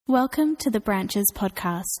Welcome to the Branches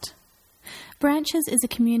podcast. Branches is a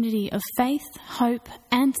community of faith, hope,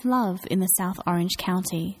 and love in the South Orange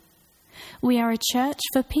County. We are a church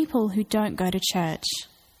for people who don't go to church.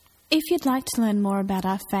 If you'd like to learn more about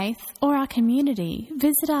our faith or our community,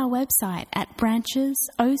 visit our website at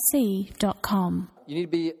branchesoc.com. You need to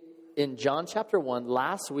be in John chapter 1.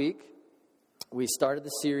 Last week, we started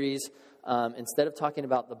the series. Instead of talking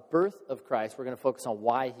about the birth of Christ, we're going to focus on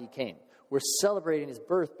why he came. We're celebrating his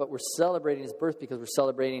birth, but we're celebrating his birth because we're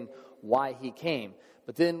celebrating why he came.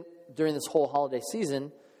 But then during this whole holiday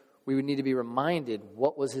season, we would need to be reminded,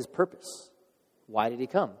 what was his purpose? Why did he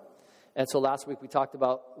come? And so last week we talked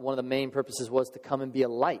about one of the main purposes was to come and be a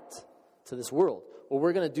light to this world. Well,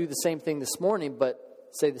 we're going to do the same thing this morning, but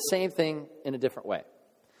say the same thing in a different way.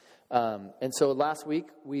 And so last week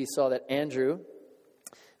we saw that Andrew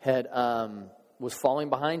had was following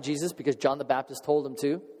behind Jesus because John the Baptist told him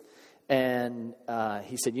to. And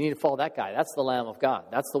he said, you need to follow that guy. That's the Lamb of God.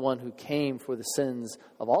 That's the one who came for the sins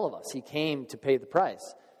of all of us. He came to pay the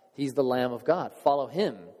price. He's the Lamb of God. Follow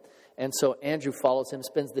him. And so Andrew follows him,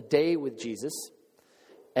 spends the day with Jesus.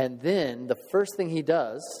 And then the first thing he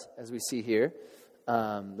does, as we see here,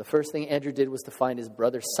 the first thing Andrew did was to find his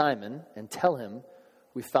brother Simon and tell him,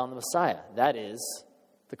 we found the Messiah. That is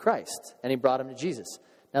the Christ. And he brought him to Jesus.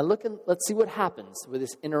 Now let's see what happens with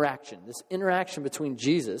this interaction. This interaction between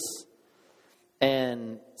Jesus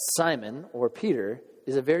and Simon, or Peter,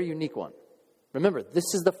 is a very unique one. Remember,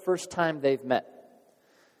 this is the first time they've met.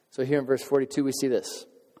 So here in verse 42, we see this.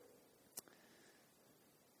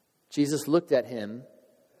 Jesus looked at him,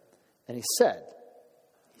 and he said,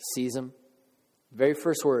 he sees him, very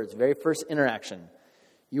first words, very first interaction.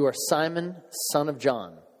 You are Simon, son of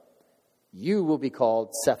John. You will be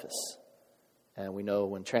called Cephas. And we know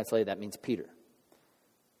when translated that means Peter.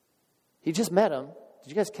 He just met him. Did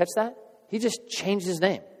you guys catch that? He just changed his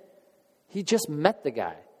name. He just met the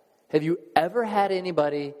guy. Have you ever had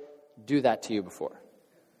anybody do that to you before?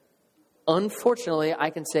 Unfortunately, I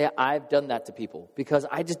can say I've done that to people because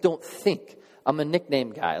I just don't think. I'm a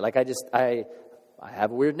nickname guy. Like I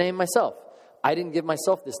have a weird name myself. I didn't give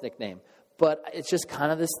myself this nickname, but it's just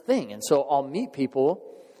kind of this thing. And so I'll meet people.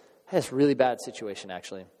 I had this really bad situation,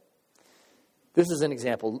 actually. This is an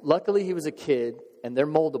example. Luckily, he was a kid, and they're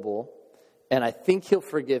moldable, and I think he'll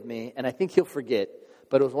forgive me, and I think he'll forget.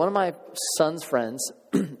 But it was one of my son's friends,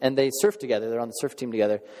 and they surf together. They're on the surf team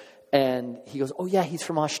together. And he goes, oh, yeah, he's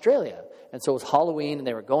from Australia. And so it was Halloween, and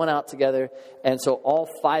they were going out together. And so all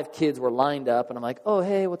 5 kids were lined up, and I'm like, oh,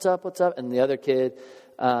 hey, what's up, what's up? And the other kid,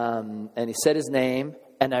 and he said his name,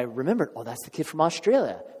 and I remembered, oh, that's the kid from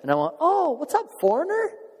Australia. And I went, oh, what's up, foreigner?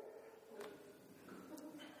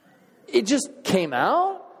 It just came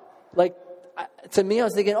out. Like, to me, I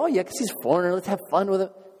was thinking, oh, yeah, because he's a foreigner. Let's have fun with him.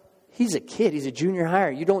 He's a kid. He's a junior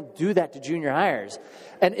hire. You don't do that to junior hires.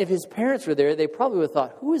 And if his parents were there, they probably would have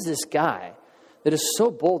thought, who is this guy that is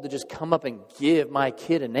so bold to just come up and give my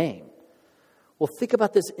kid a name? Well, think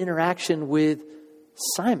about this interaction with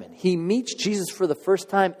Simon. He meets Jesus for the first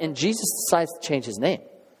time, and Jesus decides to change his name.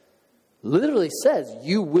 Literally says,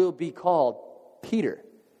 you will be called Peter,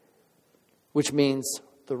 which means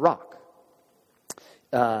the rock.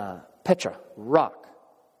 Petra, rock.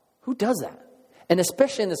 Who does that? And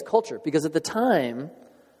especially in this culture, because at the time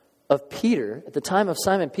of Peter, at the time of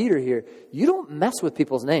Simon Peter here, you don't mess with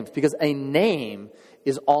people's names because a name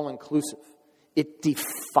is all-inclusive. It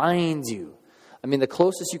defines you. I mean, the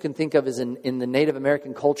closest you can think of is in the Native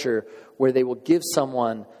American culture where they will give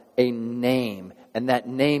someone a name, and that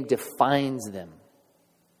name defines them.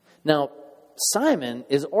 Now, Simon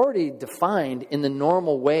is already defined in the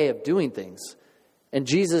normal way of doing things. And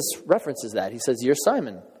Jesus references that. He says, you're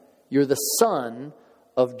Simon. You're the son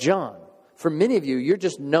of John. For many of you, you're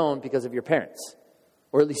just known because of your parents.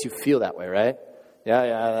 Or at least you feel that way, right? Yeah,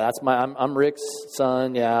 that's I'm Rick's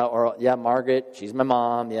son, yeah. Or, yeah, Margaret, she's my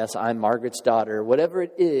mom. Yes, I'm Margaret's daughter. Whatever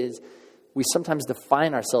it is, we sometimes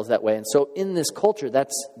define ourselves that way. And so in this culture,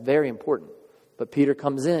 that's very important. But Peter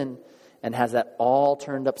comes in and has that all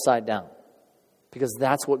turned upside down. Because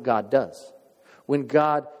that's what God does. When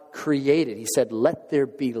God created, he said, let there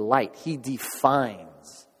be light. He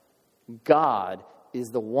defines. God is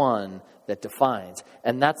the one that defines.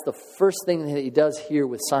 And that's the first thing that he does here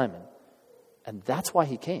with Simon. And that's why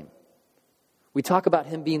he came. We talk about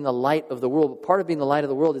him being the light of the world, but part of being the light of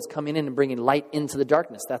the world is coming in and bringing light into the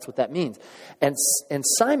darkness. That's what that means. And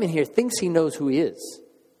Simon here thinks he knows who he is.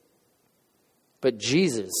 But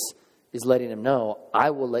Jesus is letting him know, I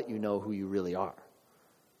will let you know who you really are.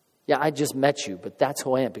 Yeah, I just met you, but that's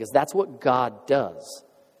who I am, because that's what God does.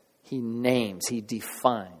 He names, he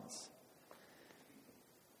defines.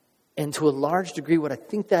 And to a large degree, what I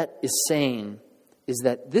think that is saying is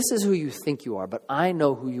that this is who you think you are, but I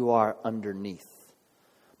know who you are underneath.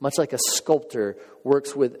 Much like a sculptor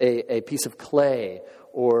works with a piece of clay,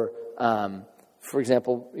 or, for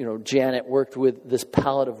example, Janet worked with this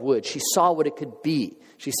pallet of wood. She saw what it could be.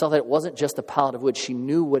 She saw that it wasn't just a pallet of wood. She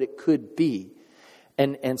knew what it could be.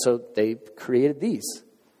 And so they created these.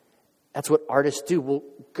 That's what artists do. Well,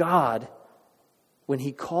 God, when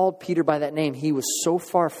he called Peter by that name, he was so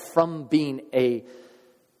far from being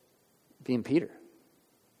Peter.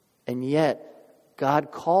 And yet,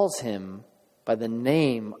 God calls him by the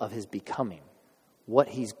name of his becoming, what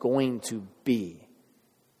he's going to be.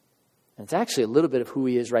 And it's actually a little bit of who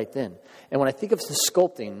he is right then. And when I think of the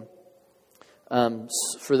sculpting,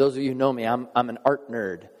 for those of you who know me, I'm an art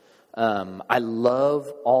nerd. I love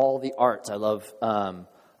all the arts. I love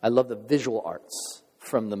the visual arts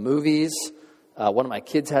from the movies. One of my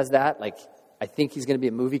kids has that. Like, I think he's going to be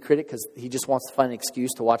a movie critic because he just wants to find an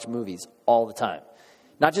excuse to watch movies all the time.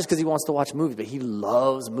 Not just because he wants to watch movies, but he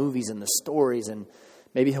loves movies and the stories, and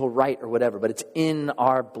maybe he'll write or whatever. But it's in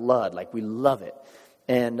our blood. Like, we love it.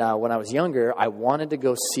 And when I was younger, I wanted to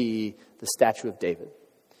go see the Statue of David.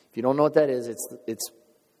 If you don't know what that is,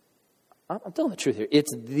 I'm telling the truth here.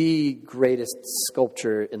 It's the greatest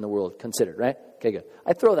sculpture in the world, considered, right? Okay, good.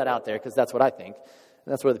 I throw that out there because that's what I think.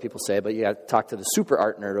 And that's what other people say. But you got to talk to the super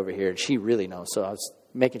art nerd over here, and she really knows. So I was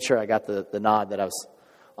making sure I got the nod that I was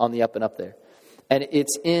on the up and up there. And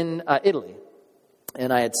it's in Italy.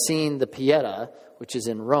 And I had seen the Pieta, which is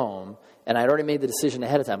in Rome, and I had already made the decision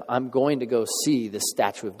ahead of time. I'm going to go see the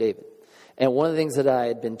Statue of David. And one of the things that I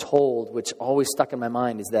had been told, which always stuck in my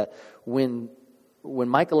mind, is that when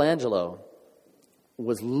Michelangelo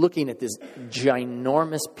was looking at this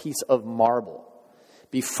ginormous piece of marble,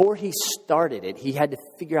 before he started it, he had to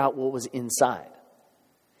figure out what was inside.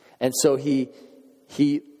 And so he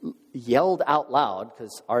yelled out loud,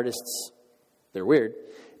 because artists, they're weird,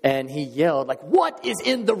 and he yelled, like, "What is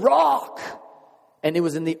in the rock?" And it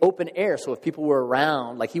was in the open air, so if people were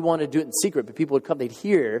around, like, he wanted to do it in secret, but people would come, they'd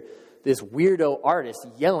hear this weirdo artist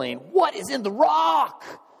yelling, "What is in the rock?"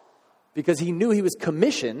 Because he knew he was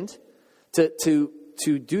commissioned to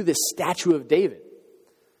do this Statue of David.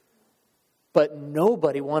 But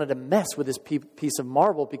nobody wanted to mess with this piece of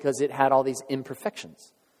marble because it had all these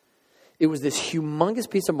imperfections. It was this humongous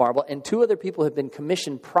piece of marble, and two other people had been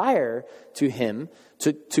commissioned prior to him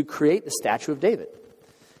to create the Statue of David.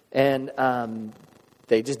 And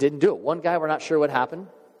they just didn't do it. One guy, we're not sure what happened.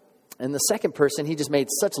 And the second person, he just made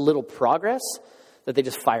such little progress that they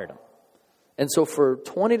just fired him. And so for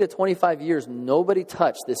 20 to 25 years, nobody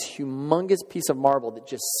touched this humongous piece of marble that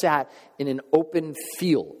just sat in an open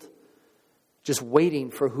field, just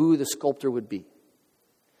waiting for who the sculptor would be.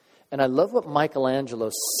 And I love what Michelangelo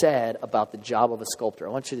said about the job of a sculptor.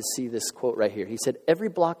 I want you to see this quote right here. He said, "Every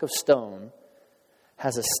block of stone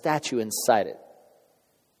has a statue inside it.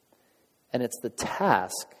 And it's the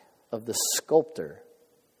task of the sculptor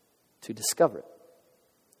to discover it."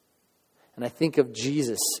 And I think of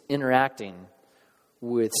Jesus interacting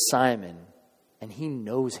with Simon, and he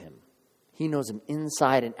knows him. He knows him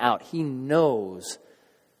inside and out. He knows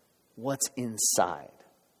what's inside.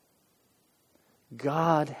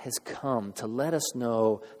 God has come to let us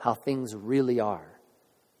know how things really are.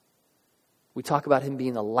 We talk about him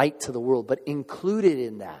being a light to the world, but included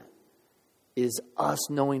in that is us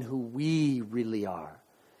knowing who we really are.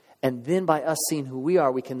 And then by us seeing who we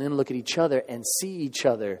are, we can then look at each other and see each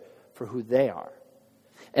other for who they are.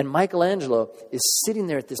 And Michelangelo is sitting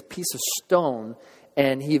there at this piece of stone,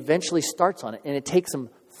 and he eventually starts on it, and it takes him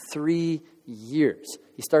 3 years.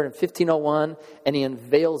 He started in 1501, and he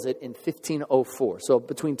unveils it in 1504. So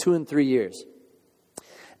between 2 and 3 years.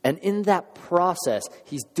 And in that process,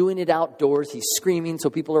 he's doing it outdoors. He's screaming so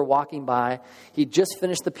people are walking by. He just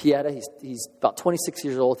finished the Pieta. He's about 26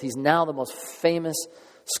 years old. He's now the most famous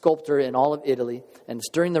sculptor in all of Italy. And it's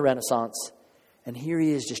during the Renaissance. And here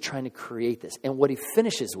he is just trying to create this. And what he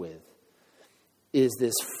finishes with is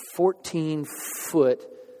this 14-foot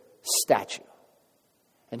statue.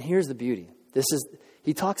 And here's the beauty.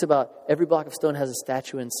 He talks about every block of stone has a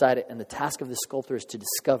statue inside it, and the task of the sculptor is to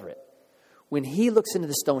discover it. When he looks into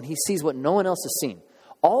the stone, he sees what no one else has seen.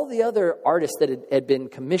 All the other artists that had been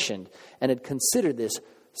commissioned and had considered this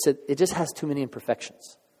said it just has too many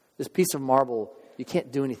imperfections. This piece of marble, you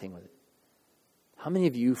can't do anything with it. How many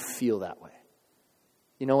of you feel that way?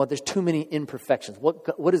 You know what? There's too many imperfections.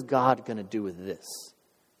 What is God going to do with this?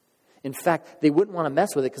 In fact, they wouldn't want to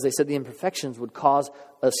mess with it because they said the imperfections would cause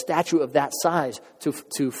a statue of that size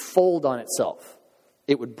to fold on itself.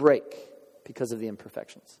 It would break because of the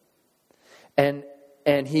imperfections. And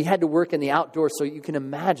And he had to work in the outdoors, so you can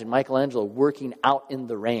imagine Michelangelo working out in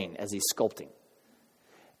the rain as he's sculpting.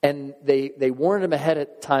 And they warned him ahead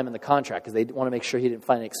of time in the contract because they want to make sure he didn't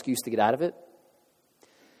find an excuse to get out of it.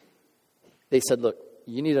 They said, look,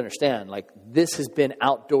 you need to understand, like, this has been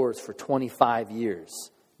outdoors for 25 years,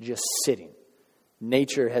 just sitting.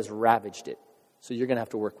 Nature has ravaged it, so you're going to have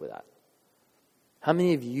to work with that. How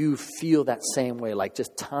many of you feel that same way, like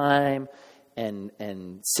just time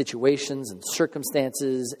and situations and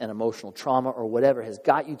circumstances and emotional trauma or whatever has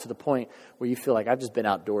got you to the point where you feel like I've just been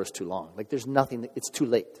outdoors too long. Like there's nothing, it's too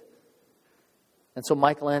late. And so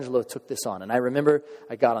Michelangelo took this on. And I remember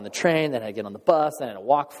I got on the train, then I get on the bus, then I had to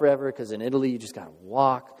walk forever because in Italy you just got to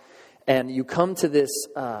walk. And you come to this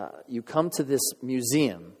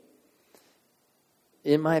museum.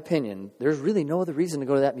 In my opinion, there's really no other reason to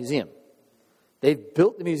go to that museum. They've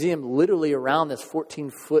built the museum literally around this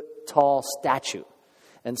 14-foot tall statue.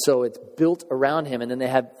 And so it's built around him, and then they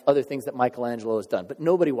have other things that Michelangelo has done. But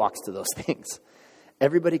nobody walks to those things.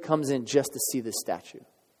 Everybody comes in just to see this statue.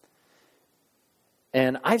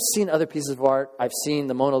 And I've seen other pieces of art. I've seen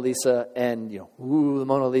the Mona Lisa, and, the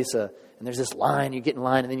Mona Lisa. And there's this line, you get in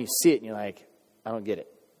line, and then you see it, and you're like, I don't get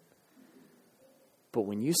it. But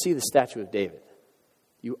when you see the statue of David,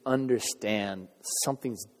 you understand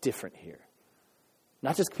something's different here.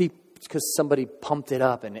 Not just because somebody pumped it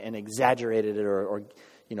up and exaggerated it or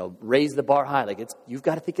raised the bar high. Like you've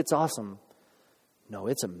got to think it's awesome. No,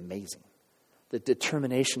 it's amazing. The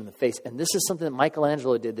determination in the face. And this is something that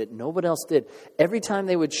Michelangelo did that nobody else did. Every time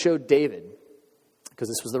they would show David, because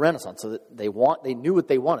this was the Renaissance, so that they knew what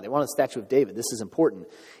they wanted. They wanted a statue of David. This is important.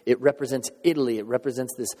 It represents Italy. It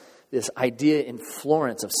represents this idea in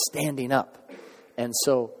Florence of standing up. And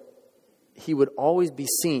so he would always be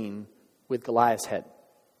seen with Goliath's head.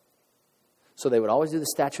 So they would always do the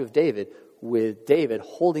statue of David with David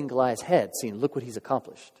holding Goliath's head, saying, look what he's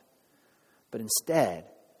accomplished. But instead,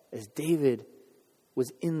 as David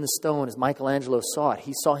was in the stone, as Michelangelo saw it,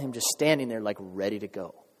 he saw him just standing there like ready to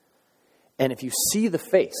go. And if you see the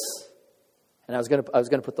face, and I was going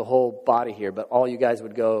to put the whole body here, but all you guys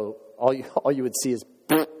would go, all you would see is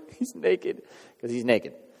he's naked, because he's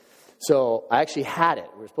naked. So I actually had it.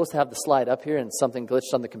 We were supposed to have the slide up here, and something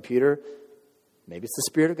glitched on the computer. Maybe it's the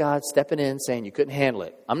Spirit of God stepping in, saying you couldn't handle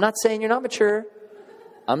it. I'm not saying you're not mature.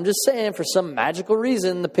 I'm just saying for some magical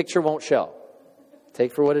reason, the picture won't show.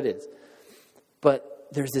 Take for what it is. But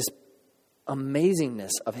there's this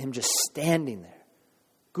amazingness of him just standing there.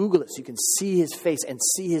 Google it so you can see his face and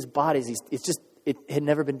see his body. It had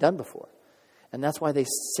never been done before. And that's why they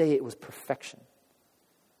say it was perfection.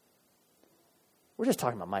 We're just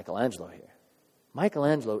talking about Michelangelo here.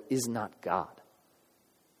 Michelangelo is not God.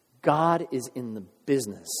 God is in the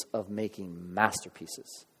business of making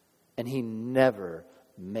masterpieces. And he never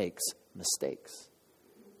makes mistakes.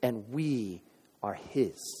 And we are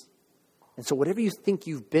his. And so whatever you think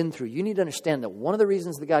you've been through, you need to understand that one of the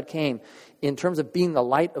reasons that God came in terms of being the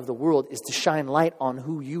light of the world is to shine light on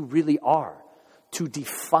who you really are, to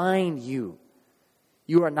define you.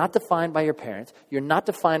 You are not defined by your parents. You're not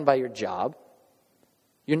defined by your job.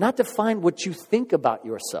 You're not defined what you think about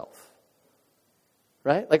yourself.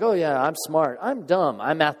 Right? Like, oh yeah, I'm smart. I'm dumb.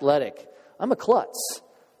 I'm athletic. I'm a klutz.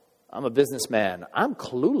 I'm a businessman. I'm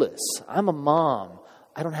clueless. I'm a mom.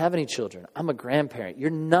 I don't have any children. I'm a grandparent. You're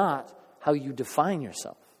not how you define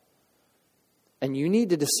yourself. And you need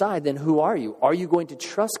to decide then, who are you? Are you going to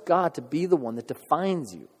trust God to be the one that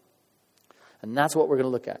defines you? And that's what we're going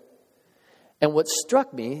to look at. And what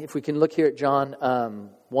struck me, if we can look here at John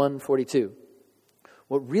 1:42,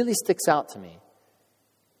 what really sticks out to me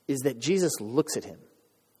is that Jesus looks at him.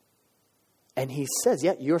 And he says,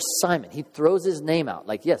 yeah, you're Simon. He throws his name out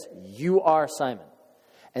like, yes, you are Simon.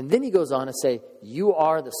 And then he goes on to say, you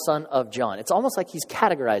are the son of John. It's almost like he's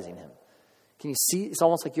categorizing him. Can you see? It's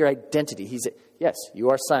almost like your identity. Yes, you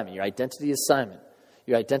are Simon. Your identity is Simon.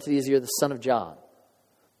 Your identity is you're the son of John.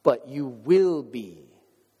 But you will be.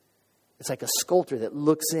 It's like a sculptor that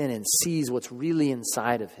looks in and sees what's really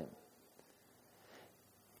inside of him.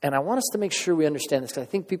 And I want us to make sure we understand this, because I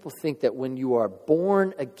think people think that when you are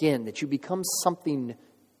born again, that you become something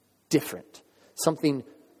different, something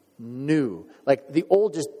new. Like the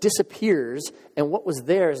old just disappears, and what was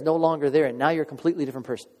there is no longer there, and now you're a completely different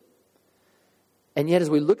person. And yet, as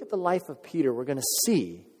we look at the life of Peter, we're going to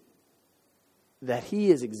see that he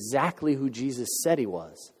is exactly who Jesus said he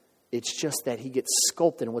was. It's just that he gets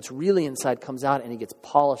sculpted, and what's really inside comes out, and he gets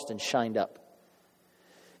polished and shined up.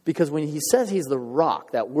 Because when he says he's the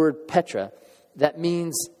rock, that word Petra, that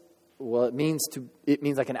means, it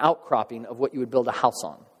means like an outcropping of what you would build a house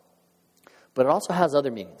on. But it also has other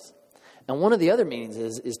meanings. And one of the other meanings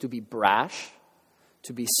is to be brash,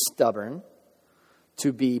 to be stubborn,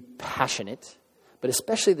 to be passionate, but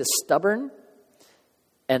especially the stubborn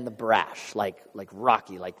and the brash, like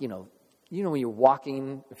Rocky, like, you know when you're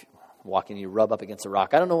walking, you rub up against a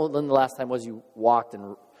rock. I don't know when the last time was you walked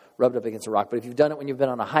and rubbed up against a rock, but if you've done it when you've been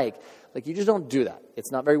on a hike, like, you just don't do that.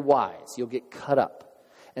 It's not very wise. You'll get cut up.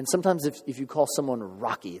 And sometimes if you call someone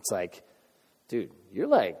Rocky, it's like, dude, you're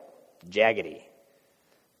like jaggedy.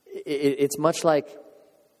 It's much like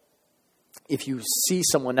if you see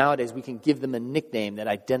someone nowadays, we can give them a nickname that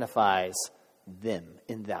identifies them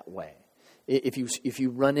in that way. If you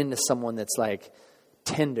run into someone that's like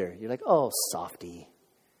tender, you're like, oh, softy.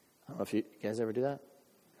 I don't know if you guys ever do that.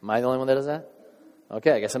 Am I the only one that does that?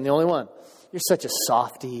 Okay, I guess I'm the only one. You're such a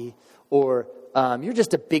softy. Or you're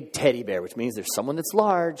just a big teddy bear, which means there's someone that's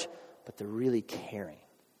large, but they're really caring.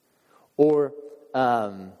 Or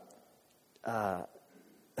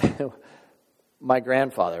my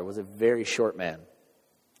grandfather was a very short man.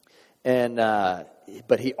 And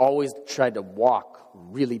but he always tried to walk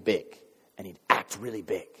really big, and he'd act really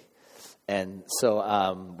big. And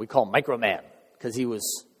so we call him Micro Man, because he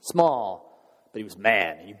was small, but he was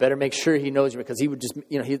man. And you better make sure he knows you, because he would just,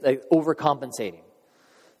 he's like overcompensating.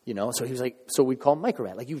 So he was like, so we call him Micro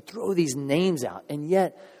Man. Like, you throw these names out, and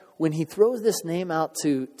yet when he throws this name out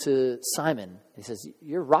to Simon, he says,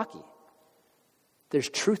 you're Rocky. There's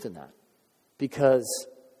truth in that, because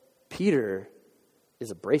Peter is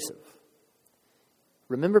abrasive.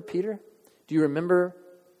 Remember Peter? Do you remember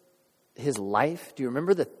his life? Do you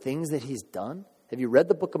remember the things that he's done? Have you read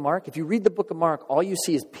the book of Mark? If you read the book of Mark, all you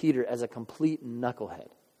see is Peter as a complete knucklehead.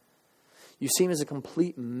 You see him as a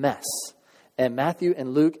complete mess. And Matthew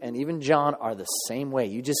and Luke and even John are the same way.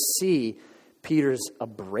 You just see Peter's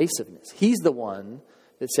abrasiveness. He's the one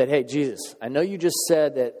that said, hey, Jesus, I know you just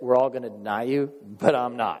said that we're all going to deny you, but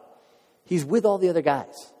I'm not. He's with all the other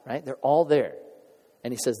guys, right? They're all there.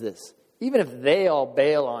 And he says this, even if they all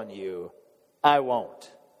bail on you, I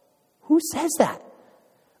won't. Who says that?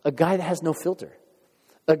 A guy that has no filter.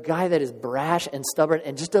 A guy that is brash and stubborn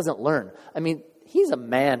and just doesn't learn. I mean, he's a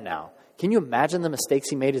man now. Can you imagine the mistakes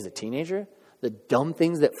he made as a teenager? The dumb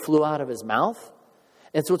things that flew out of his mouth?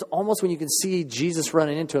 And so it's almost when you can see Jesus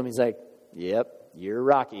running into him, he's like, yep, you're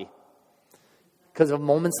Rocky. Because of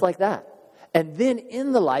moments like that. And then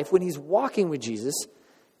in the life, when he's walking with Jesus,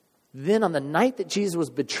 then on the night that Jesus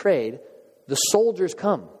was betrayed, the soldiers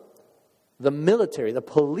come. The military, the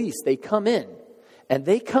police, they come in. And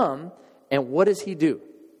they come, and what does he do?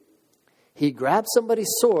 He grabs somebody's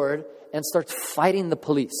sword and starts fighting the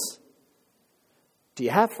police. Do you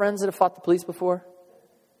have friends that have fought the police before?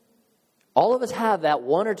 All of us have that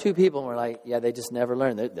one or two people, and we're like, yeah, they just never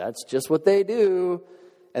learn. That's just what they do.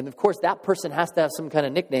 And of course, that person has to have some kind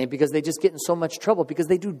of nickname, because they just get in so much trouble because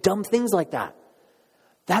they do dumb things like that.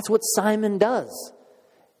 That's what Simon does.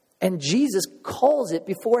 And Jesus calls it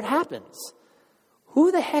before it happens.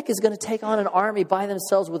 Who the heck is going to take on an army by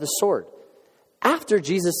themselves with a sword? After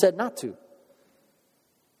Jesus said not to.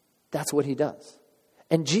 That's what he does.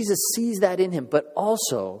 And Jesus sees that in him. But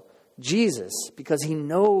also, Jesus, because he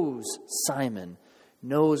knows Simon,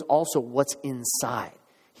 knows also what's inside.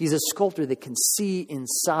 He's a sculptor that can see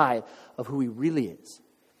inside of who he really is.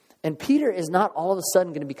 And Peter is not all of a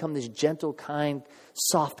sudden going to become this gentle, kind,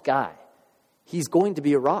 soft guy. He's going to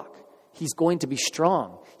be a rock. He's going to be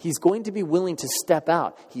strong. He's going to be willing to step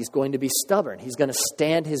out. He's going to be stubborn. He's going to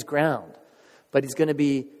stand his ground. But he's going to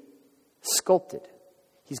be sculpted.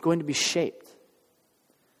 He's going to be shaped.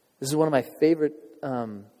 This is one of my favorite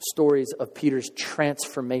stories of Peter's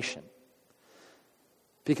transformation.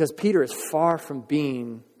 Because Peter is far from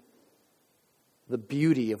being the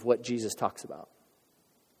beauty of what Jesus talks about.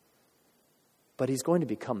 But he's going to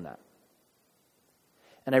become that.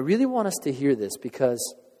 And I really want us to hear this,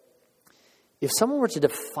 because if someone were to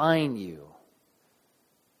define you,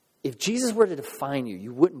 if Jesus were to define you,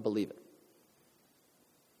 you wouldn't believe it.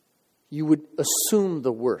 You would assume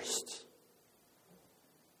the worst.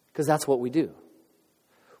 Because that's what we do.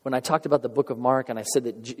 When I talked about the book of Mark and I said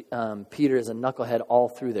that Peter is a knucklehead all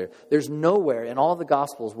through there, there's nowhere in all the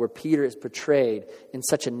Gospels where Peter is portrayed in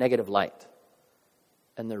such a negative light.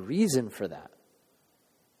 And the reason for that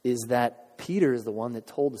is that Peter is the one that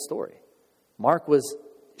told the story. Mark was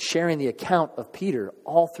sharing the account of Peter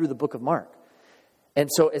all through the book of Mark. And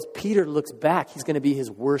so as Peter looks back, he's going to be his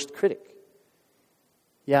worst critic.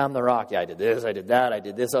 Yeah, I'm the rock. Yeah, I did this, I did that, I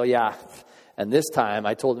did this. Oh, yeah. And this time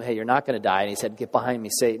I told him, hey, you're not going to die. And he said, get behind me,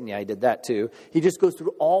 Satan. Yeah, I did that too. He just goes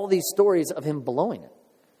through all these stories of him blowing it.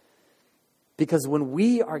 Because when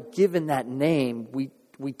we are given that name, we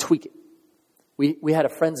tweak it. We had a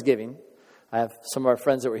Friendsgiving. I have some of our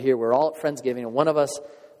friends that were here. We're all at Friendsgiving. And one of us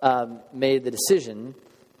made the decision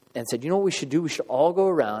and said, you know what we should do? We should all go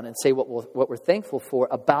around and say what we're thankful for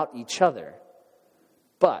about each other.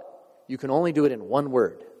 But you can only do it in one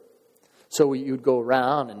word. So you'd go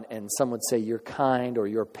around and some would say, you're kind or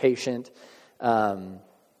you're patient. And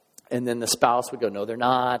then the spouse would go, no, they're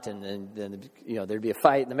not. And then there'd be a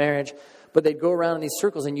fight in the marriage. But they'd go around in these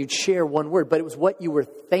circles and you'd share one word. But it was what you were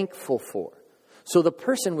thankful for. So the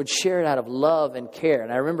person would share it out of love and care.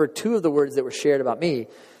 And I remember 2 of the words that were shared about me.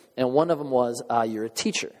 And one of them was, you're a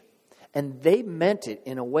teacher. And they meant it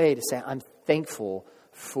in a way to say, I'm thankful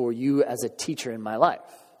for you as a teacher in my life.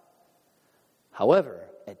 However,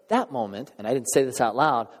 at that moment, and I didn't say this out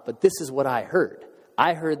loud, but this is what I heard.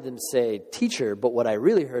 I heard them say teacher, but what I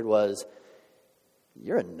really heard was,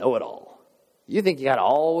 you're a know-it-all. You think you got to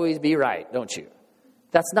always be right, don't you?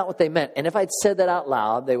 That's not what they meant. And if I'd said that out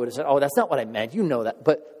loud, they would have said, oh, that's not what I meant. You know that.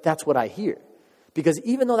 But that's what I hear. Because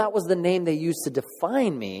even though that was the name they used to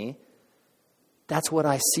define me, that's what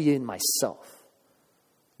I see in myself.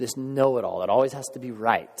 This know-it-all that always has to be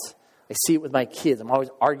right. I see it with my kids. I'm always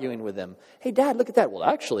arguing with them. Hey, Dad, look at that. Well,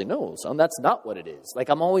 actually, no, son, that's not what it is. Like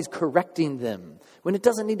I'm always correcting them when it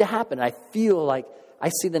doesn't need to happen. I feel like I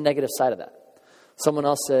see the negative side of that. Someone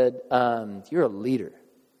else said, you're a leader.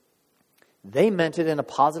 They meant it in a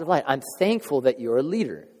positive light. I'm thankful that you're a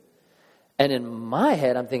leader. And in my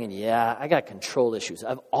head, I'm thinking, yeah, I got control issues.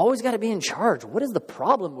 I've always got to be in charge. What is the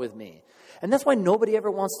problem with me? And that's why nobody ever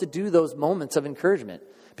wants to do those moments of encouragement,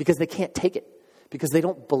 because they can't take it, because they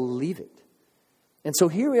don't believe it. And so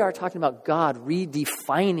here we are talking about God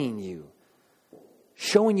redefining you,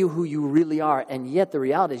 showing you who you really are, and yet the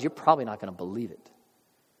reality is you're probably not going to believe it.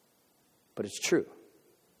 But it's true.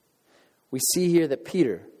 We see here that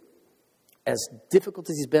Peter, as difficult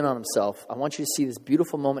as he's been on himself, I want you to see this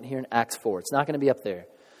beautiful moment here in Acts 4. It's not going to be up there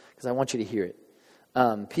because I want you to hear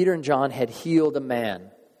it. Peter and John had healed a man,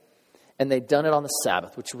 and they'd done it on the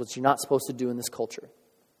Sabbath, which was you're not supposed to do in this culture.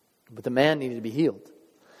 But the man needed to be healed.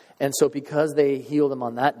 And so because they healed him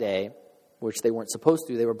on that day, which they weren't supposed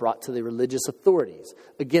to, they were brought to the religious authorities.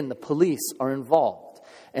 Again, the police are involved.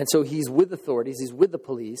 And so he's with authorities, he's with the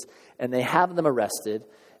police, and they have them arrested,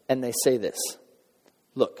 and they say this,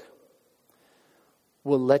 look,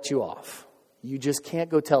 we'll let you off. You just can't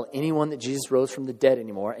go tell anyone that Jesus rose from the dead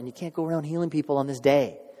anymore, and you can't go around healing people on this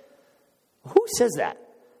day. Who says that?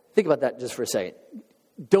 Think about that just for a second.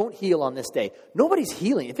 Don't heal on this day. Nobody's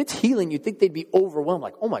healing. If it's healing, you'd think they'd be overwhelmed,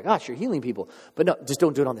 like, oh my gosh, you're healing people. But no, just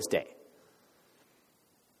don't do it on this day.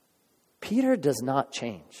 Peter does not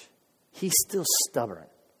change. He's still stubborn.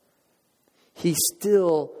 He's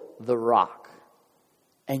still the rock.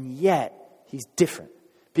 And yet, he's different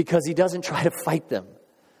because he doesn't try to fight them.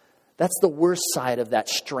 That's the worst side of that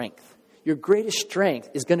strength. Your greatest strength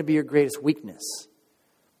is going to be your greatest weakness.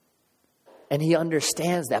 And he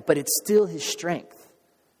understands that, but it's still his strength.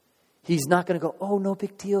 He's not going to go, oh, no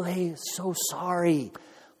big deal. Hey, so sorry.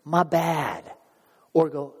 My bad. Or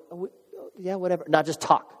go, oh, yeah, whatever. Not just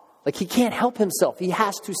talk. Like he can't help himself. He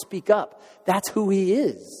has to speak up. That's who he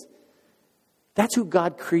is. That's who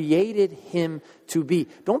God created him to be.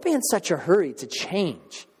 Don't be in such a hurry to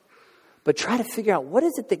change. But try to figure out, what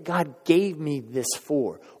is it that God gave me this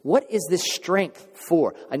for? What is this strength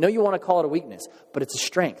for? I know you want to call it a weakness, but it's a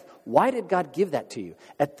strength. Why did God give that to you?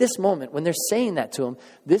 At this moment, when they're saying that to him,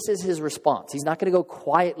 this is his response. He's not going to go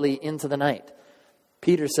quietly into the night.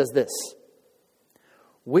 Peter says this,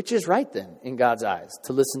 which is right then in God's eyes,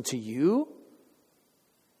 to listen to you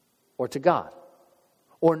or to God?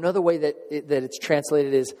 Or another way that it's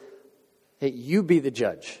translated is, hey, you be the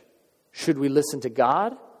judge. Should we listen to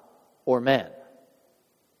God or man?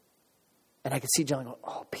 And I could see John going,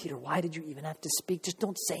 oh, Peter, why did you even have to speak? Just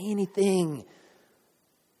don't say anything.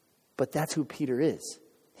 But that's who Peter is.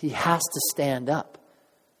 He has to stand up.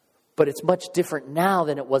 But it's much different now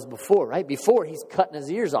than it was before, right? Before, he's cutting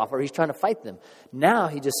his ears off or he's trying to fight them. Now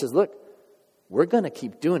he just says, look, we're going to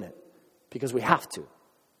keep doing it because we have to.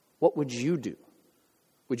 What would you do?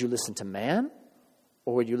 Would you listen to man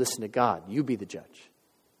or would you listen to God? You be the judge.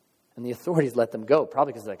 And the authorities let them go,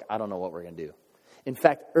 probably because they're like, I don't know what we're going to do. In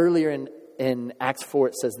fact, earlier in Acts 4,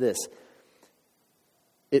 it says this.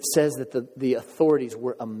 It says that the authorities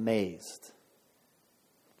were amazed.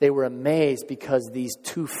 They were amazed because these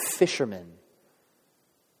 2 fishermen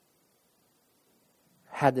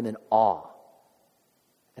had them in awe.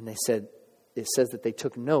 And it says that they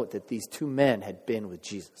took note that these 2 men had been with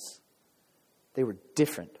Jesus. They were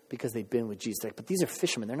different because they'd been with Jesus. They're like, but these are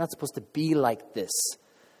fishermen. They're not supposed to be like this.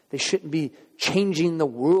 They shouldn't be changing the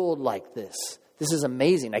world like this. This is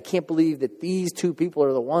amazing. I can't believe that these 2 people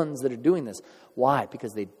are the ones that are doing this. Why?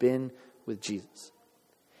 Because they've been with Jesus.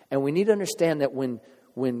 And we need to understand that when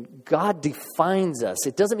when God defines us,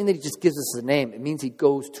 it doesn't mean that he just gives us a name. It means he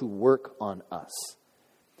goes to work on us.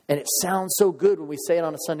 And it sounds so good when we say it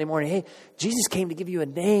on a Sunday morning. Hey, Jesus came to give you a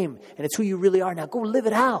name, and it's who you really are. Now go live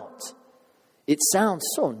it out. It sounds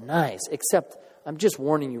so nice, except I'm just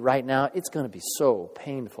warning you right now, it's going to be so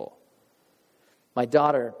painful. My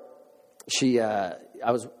daughter, I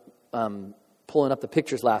was pulling up the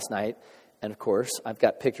pictures last night, and of course, I've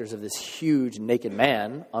got pictures of this huge naked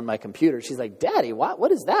man on my computer. She's like, Daddy,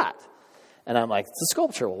 what is that? And I'm like, it's a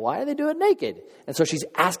sculpture. Well, why do they do it naked? And so she's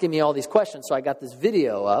asking me all these questions. So I got this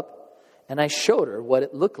video up, and I showed her what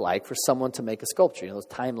it looked like for someone to make a sculpture. You know, those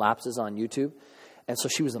time lapses on YouTube. And so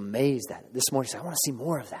she was amazed at it. This morning, she said, I want to see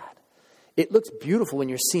more of that. It looks beautiful when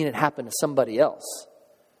you're seeing it happen to somebody else.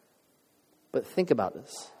 But think about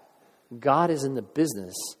this. God is in the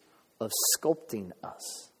business of sculpting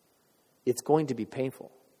us. It's going to be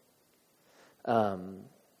painful. I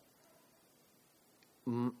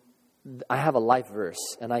have a life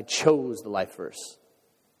verse, and I chose the life verse.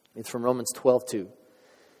 It's from Romans 12:2.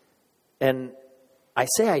 And I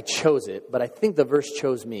say I chose it, but I think the verse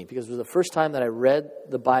chose me, because it was the first time that I read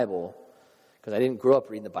the Bible, because I didn't grow up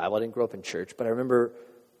reading the Bible. I didn't grow up in church. But I remember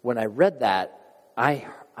when I read that, I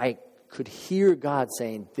could hear God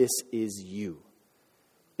saying, this is you.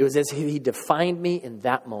 It was as if he defined me in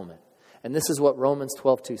that moment. And this is what Romans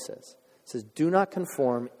 12:2 says. It says, do not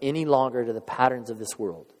conform any longer to the patterns of this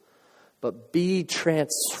world, but be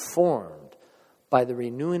transformed by the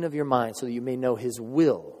renewing of your mind so that you may know his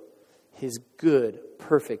will, his good,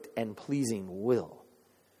 perfect, and pleasing will.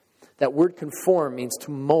 That word conform means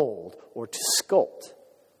to mold or to sculpt.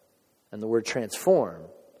 And the word transform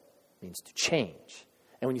means to change.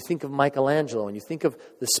 And when you think of Michelangelo, and you think of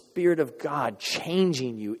the Spirit of God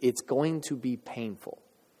changing you, it's going to be painful.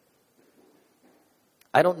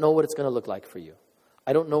 I don't know what it's going to look like for you.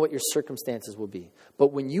 I don't know what your circumstances will be.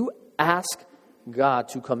 But when you ask God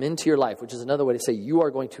to come into your life, which is another way to say you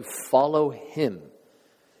are going to follow him,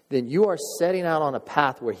 then you are setting out on a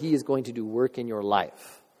path where he is going to do work in your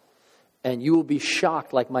life. And you will be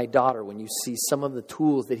shocked, like my daughter, when you see some of the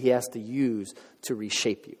tools that he has to use to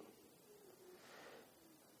reshape you.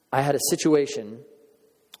 I had a situation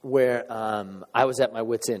where I was at my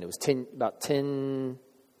wit's end. It was about 10...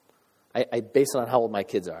 I base it on how old my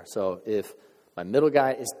kids are. So if my middle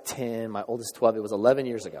guy is 10, my oldest 12, it was 11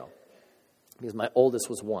 years ago, because my oldest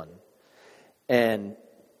was 1. And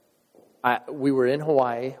we were in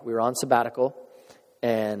Hawaii. We were on sabbatical.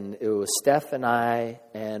 And it was Steph and I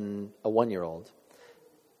and a 1-year-old.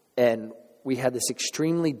 And we had this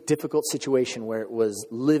extremely difficult situation where it was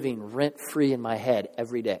living rent-free in my head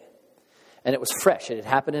every day. And it was fresh. It had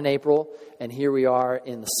happened in April, and here we are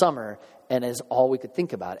in the summer, and it's all we could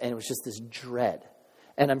think about. And it was just this dread.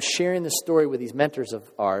 And I'm sharing this story with these mentors of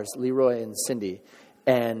ours, Leroy and Cindy,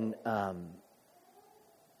 and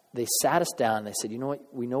they sat us down and they said, you know what,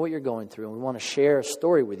 we know what you're going through, and we want to share a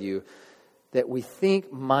story with you that we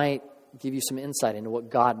think might give you some insight into what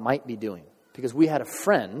God might be doing. Because we had a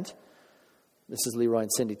friend, this is Leroy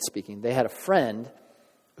and Cindy speaking, they had a friend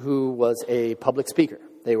who was a public speaker.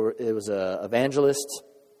 It was an evangelist,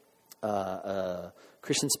 a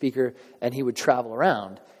Christian speaker, and he would travel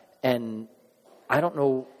around. And I don't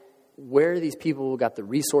know where these people got the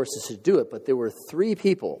resources to do it, but there were 3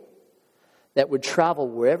 people that would travel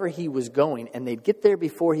wherever he was going, and they'd get there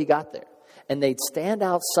before he got there. And they'd stand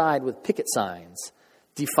outside with picket signs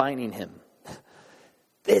defining him.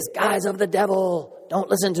 This guy's of the devil. Don't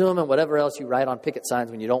listen to him, and whatever else you write on picket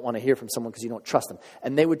signs when you don't want to hear from someone because you don't trust them.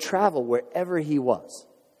 And they would travel wherever he was.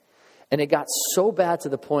 And it got so bad to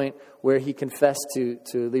the point where he confessed to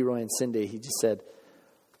Leroy and Cindy. He just said,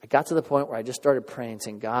 I got to the point where I just started praying,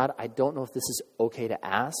 saying, God, I don't know if this is okay to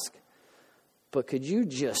ask, but could you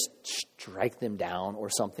just strike them down or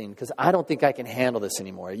something? Because I don't think I can handle this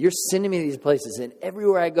anymore. You're sending me to these places, and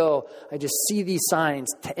everywhere I go, I just see these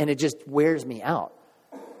signs, and it just wears me out.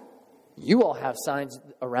 You all have signs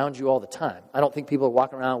around you all the time. I don't think people are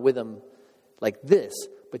walking around with them like this,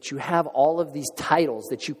 but you have all of these titles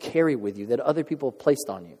that you carry with you that other people have placed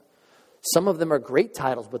on you. Some of them are great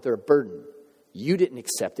titles, but they're a burden. You didn't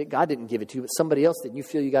accept it. God didn't give it to you, but somebody else did, and you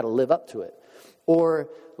feel you got to live up to it. Or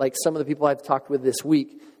like some of the people I've talked with this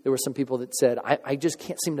week, there were some people that said, I just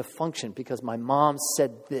can't seem to function because my mom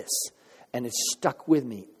said this, and it's stuck with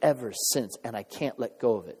me ever since, and I can't let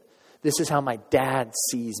go of it. This is how my dad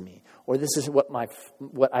sees me. Or this is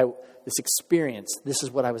this experience, this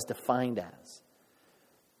is what I was defined as.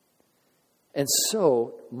 And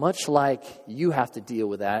so, much like you have to deal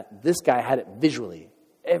with that, this guy had it visually.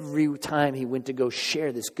 Every time he went to go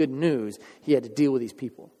share this good news, he had to deal with these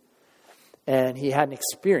people. And he had an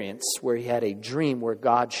experience where he had a dream where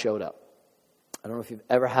God showed up. I don't know if you've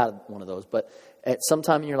ever had one of those, but at some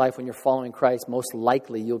time in your life when you're following Christ, most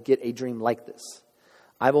likely you'll get a dream like this.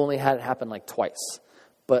 I've only had it happen like twice.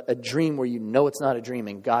 But a dream where you know it's not a dream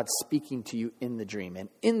and God's speaking to you in the dream. And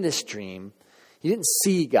in this dream, he didn't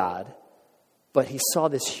see God, but he saw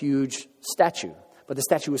this huge statue. But the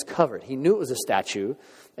statue was covered. He knew it was a statue.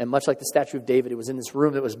 And much like the statue of David, it was in this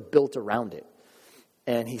room that was built around it.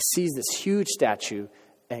 And he sees this huge statue,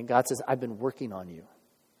 and God says, I've been working on you.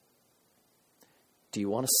 Do you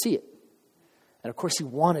want to see it? And of course he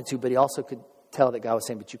wanted to, but he also could tell that God was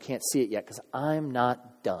saying, but you can't see it yet because I'm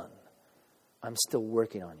not done. I'm still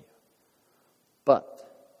working on you. But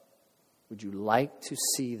would you like to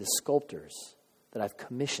see the sculptors that I've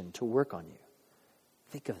commissioned to work on you?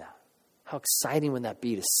 Think of that. How exciting would that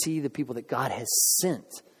be to see the people that God has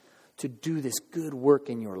sent to do this good work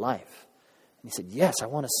in your life? And he said, yes, I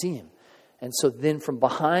want to see him. And so then from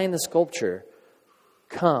behind the sculpture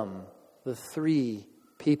come the three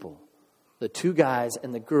people, the two guys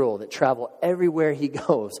and the girl that travel everywhere he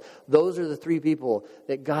goes. Those are the three people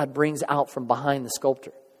that God brings out from behind the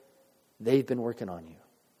sculptor. They've been working on you.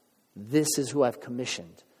 This is who I've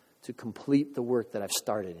commissioned to complete the work that I've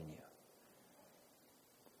started in you.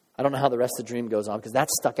 I don't know how the rest of the dream goes on because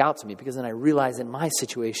that stuck out to me because then I realized in my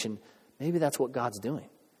situation, maybe that's what God's doing.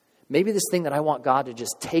 Maybe this thing that I want God to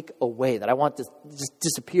just take away, that I want to just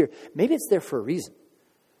disappear, maybe it's there for a reason.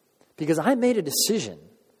 Because I made a decision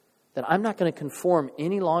that I'm not going to conform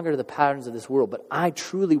any longer to the patterns of this world, but I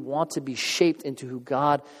truly want to be shaped into who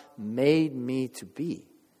God made me to be.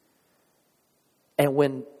 And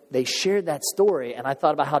when they shared that story, and I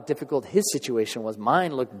thought about how difficult his situation was,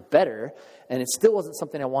 mine looked better, and it still wasn't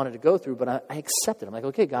something I wanted to go through, but I accepted. I'm like,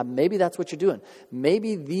 okay, God, maybe that's what you're doing.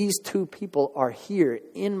 Maybe these two people are here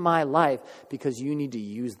in my life because you need to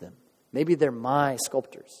use them. Maybe they're my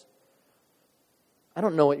sculptors. I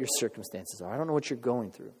don't know what your circumstances are. I don't know what you're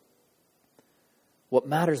going through. What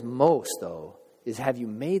matters most, though, is have you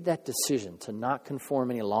made that decision to not conform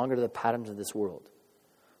any longer to the patterns of this world,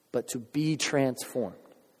 but to be transformed?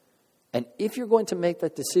 And if you're going to make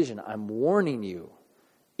that decision, I'm warning you,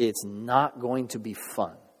 it's not going to be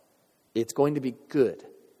fun. It's going to be good.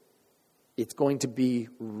 It's going to be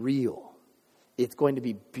real. It's going to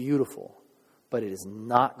be beautiful. But it is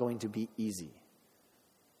not going to be easy.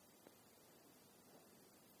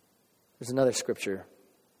 There's another scripture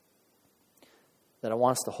that I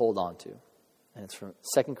want us to hold on to. And it's from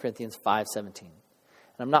 2 Corinthians 5:17. And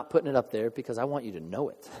I'm not putting it up there because I want you to know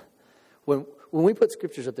it. When we put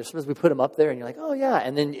scriptures up there, sometimes we put them up there and you're like, oh yeah,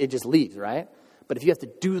 and then it just leaves, right? But if you have to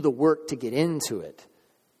do the work to get into it,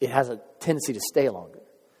 it has a tendency to stay longer.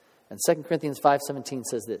 And 2 Corinthians 5:17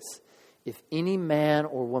 says this: if any man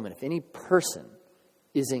or woman, if any person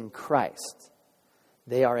is in Christ,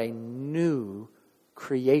 they are a new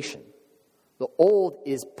creation. The old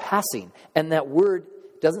is passing. And that word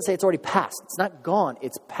doesn't say it's already passed. It's not gone.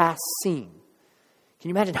 It's passing. Can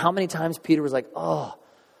you imagine how many times Peter was like, oh,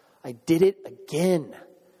 I did it again.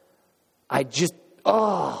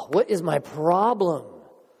 What is my problem?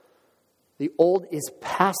 The old is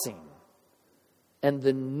passing. And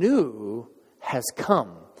the new has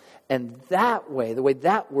come. And that way, the way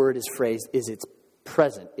that word is phrased is it's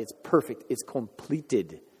present, it's perfect, it's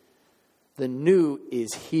completed. The new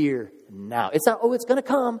is here now. It's not, it's going to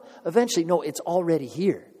come eventually. No, it's already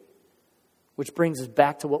here. Which brings us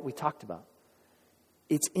back to what we talked about.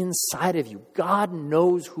 It's inside of you. God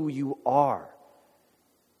knows who you are.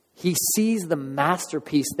 He sees the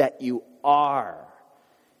masterpiece that you are.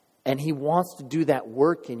 And he wants to do that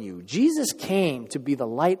work in you. Jesus came to be the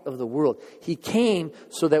light of the world. He came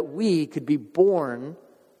so that we could be born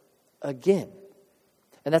again.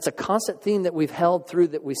 And that's a constant theme that we've held through,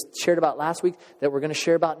 that we shared about last week, that we're going to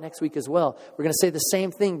share about next week as well. We're going to say the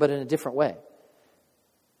same thing, but in a different way.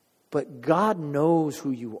 But God knows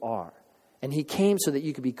who you are. And he came so that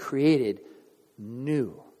you could be created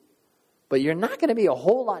new. But you're not going to be a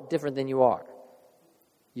whole lot different than you are.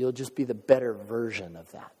 You'll just be the better version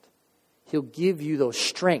of that. He'll give you those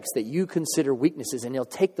strengths that you consider weaknesses, and he'll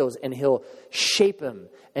take those and he'll shape them,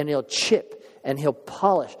 and he'll chip, and he'll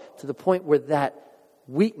polish to the point where that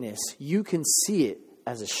weakness, you can see it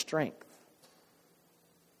as a strength.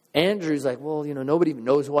 Andrew's like, well, nobody even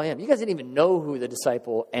knows who I am. You guys didn't even know who the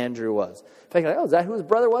disciple Andrew was. In fact, you're like, is that who his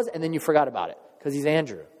brother was? And then you forgot about it because he's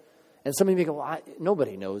Andrew. And some of you go, well,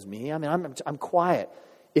 nobody knows me. I mean, I'm quiet.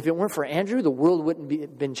 If it weren't for Andrew, the world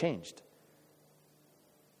wouldn't been changed.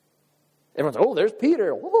 Everyone's like, there's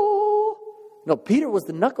Peter. Whoa. No, Peter was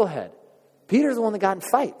the knucklehead. Peter's the one that got in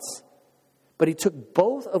fights. But he took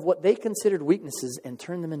both of what they considered weaknesses and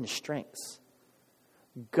turned them into strengths.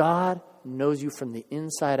 God knows you from the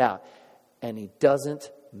inside out, and he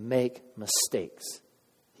doesn't make mistakes.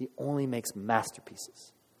 He only makes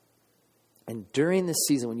masterpieces. And during this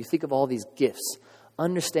season, when you think of all these gifts,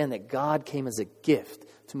 understand that God came as a gift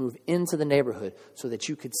to move into the neighborhood so that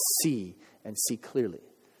you could see and see clearly.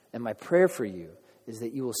 And my prayer for you is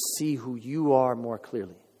that you will see who you are more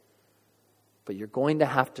clearly. But you're going to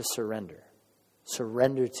have to surrender.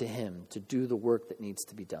 Surrender to him to do the work that needs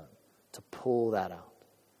to be done, to pull that out.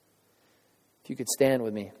 If you could stand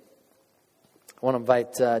with me. I want to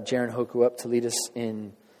invite Jaren Hoku up to lead us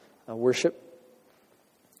in worship.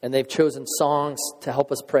 And they've chosen songs to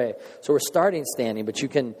help us pray. So we're starting standing, but you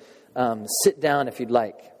can sit down if you'd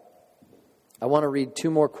like. I want to read 2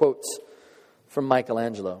 more quotes from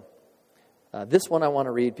Michelangelo. This one I want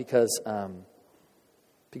to read because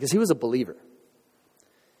he was a believer.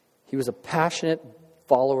 He was a passionate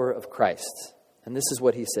follower of Christ. And this is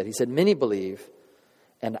what he said. He said, "Many believe,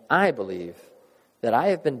 and I believe, that I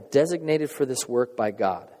have been designated for this work by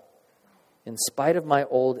God. In spite of my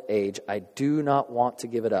old age, I do not want to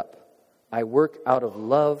give it up. I work out of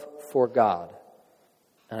love for God,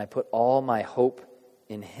 and I put all my hope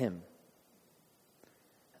in him."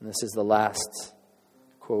 And this is the last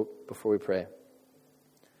quote before we pray.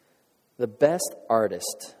 "The best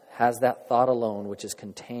artist has that thought alone which is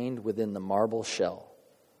contained within the marble shell.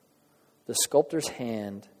 The sculptor's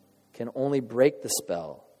hand can only break the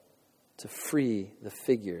spell to free the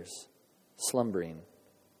figures slumbering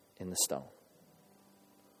in the stone."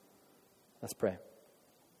 Let's pray.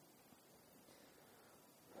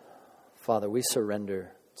 Father, we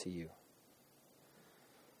surrender to you.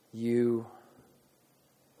 You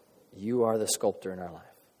are the sculptor in our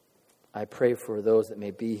life. I pray for those that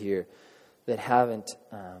may be here that haven't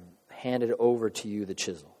handed over to you the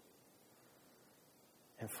chisel.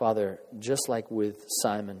 And Father, just like with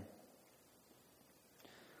Simon,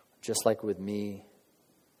 just like with me,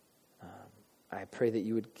 I pray that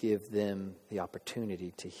you would give them the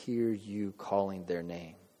opportunity to hear you calling their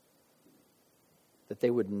name, that they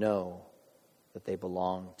would know that they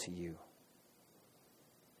belong to you,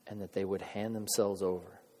 and that they would hand themselves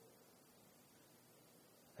over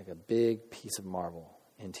like a big piece of marble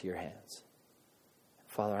into your hands.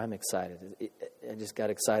 Father, I'm excited. I just got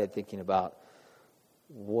excited thinking about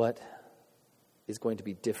what is going to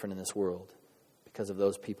be different in this world because of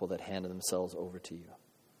those people that handed themselves over to you,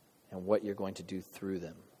 and what you're going to do through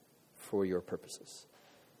them for your purposes.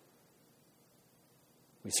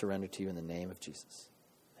 We surrender to you in the name of Jesus.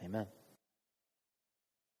 Amen.